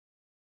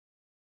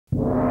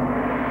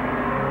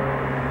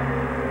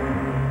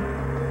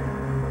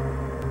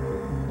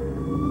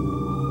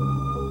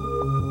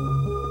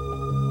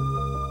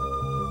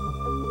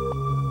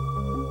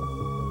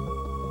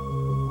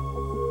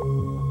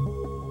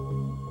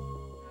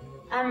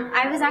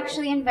I was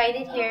actually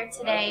invited here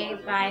today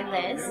by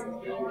Liz,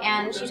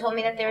 and she told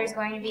me that there was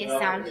going to be a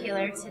sound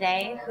healer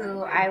today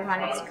who I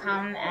wanted to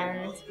come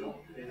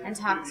and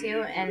talk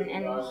to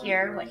and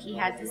hear what he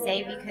had to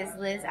say, because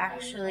Liz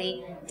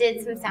actually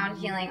did some sound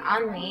healing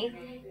on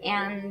me,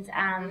 and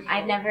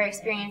I'd never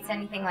experienced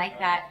anything like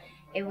that.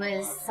 It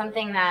was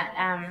something that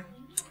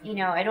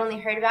I'd only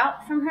heard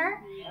about from her,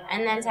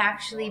 and then to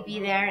actually be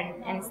there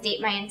and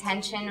state my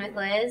intention with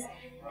Liz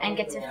and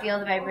get to feel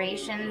the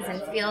vibrations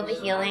and feel the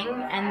healing,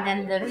 and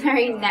then the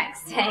very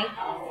next day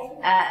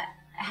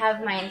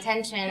have my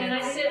intention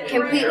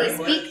completely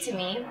speak to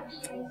me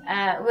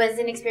was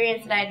an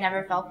experience that I had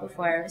never felt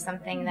before. It was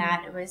something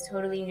that was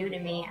totally new to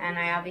me, and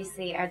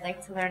I'd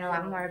like to learn a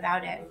lot more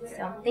about it.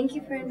 So thank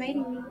you for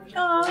inviting me.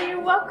 Oh,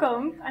 you're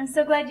welcome. I'm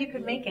so glad you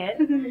could make it.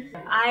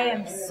 I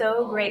am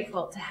so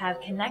grateful to have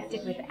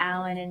connected with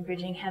Alan in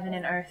Bridging Heaven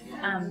and Earth.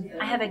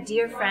 I have a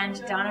dear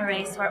friend, Donna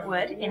Ray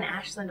Swartwood, in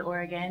Ashland,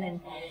 Oregon, and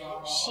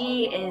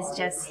she is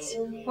just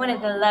one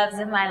of the loves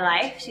of my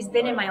life. She's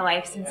been in my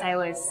life since I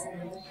was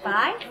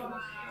 5.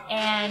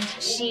 And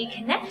she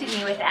connected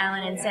me with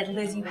Alan and said,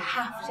 Liz, you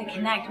have to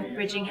connect with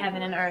Bridging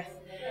Heaven and Earth.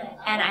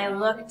 And I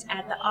looked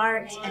at the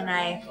art and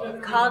I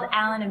called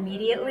Alan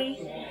immediately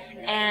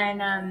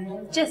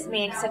and just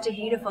made such a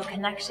beautiful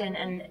connection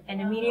and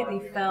immediately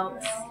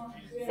felt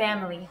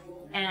family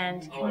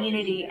and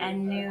community,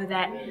 and knew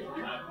that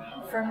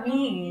for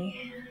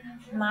me,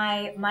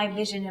 my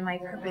vision and my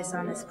purpose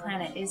on this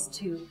planet is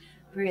to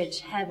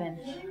bridge heaven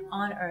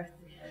on earth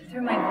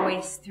through my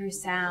voice, through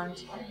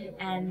sound,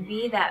 and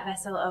be that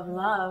vessel of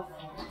love.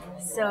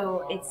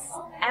 So it's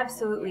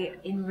absolutely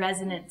in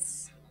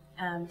resonance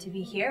to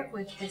be here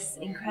with this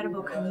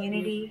incredible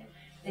community,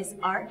 this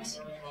art,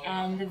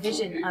 and the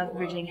vision of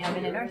Bridging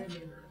Heaven and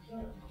Earth.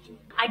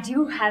 I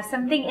do have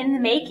something in the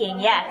making,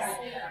 yes.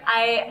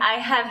 I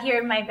have here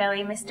in my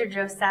belly Mr.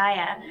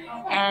 Josiah,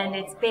 and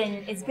it's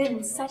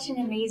been such an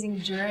amazing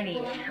journey.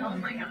 Oh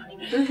my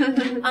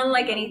God.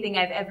 Unlike anything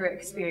I've ever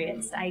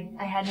experienced. I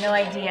had no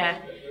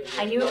idea.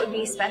 I knew it would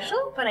be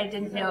special, but I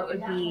didn't know it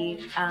would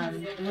be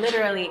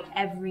literally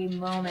every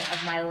moment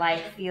of my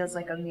life feels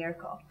like a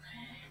miracle.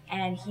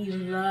 And he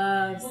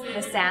loves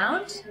the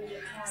sound.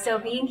 So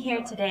being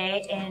here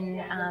today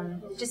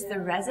in just the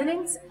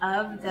resonance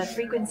of the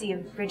frequency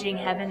of Bridging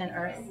Heaven and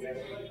Earth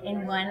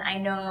in one, I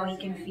know he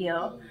can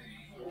feel.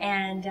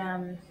 And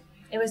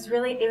it was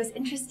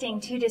interesting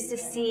too, just to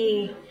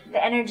see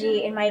the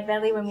energy in my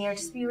belly when we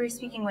were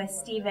speaking with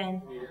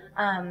Stephen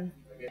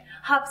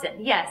Hobson,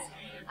 yes.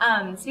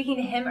 Speaking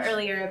to him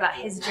earlier about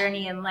his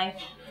journey in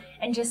life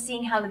and just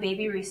seeing how the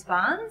baby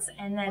responds.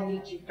 And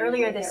then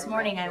earlier this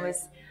morning I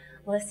was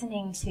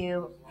listening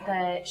to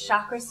the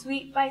Chakra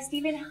Suite by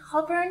Stephen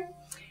Halpern,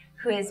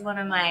 who is one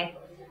of my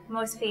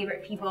most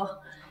favorite people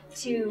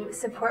to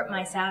support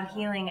my sound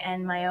healing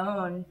and my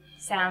own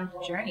sound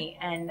journey.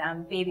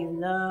 And baby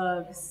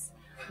loves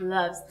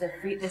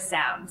the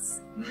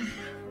sounds.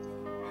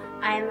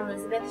 I am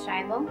Elizabeth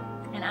Schaible.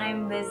 And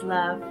I'm Liz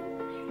Love.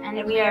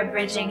 And we are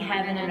Bridging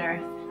Heaven and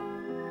Earth.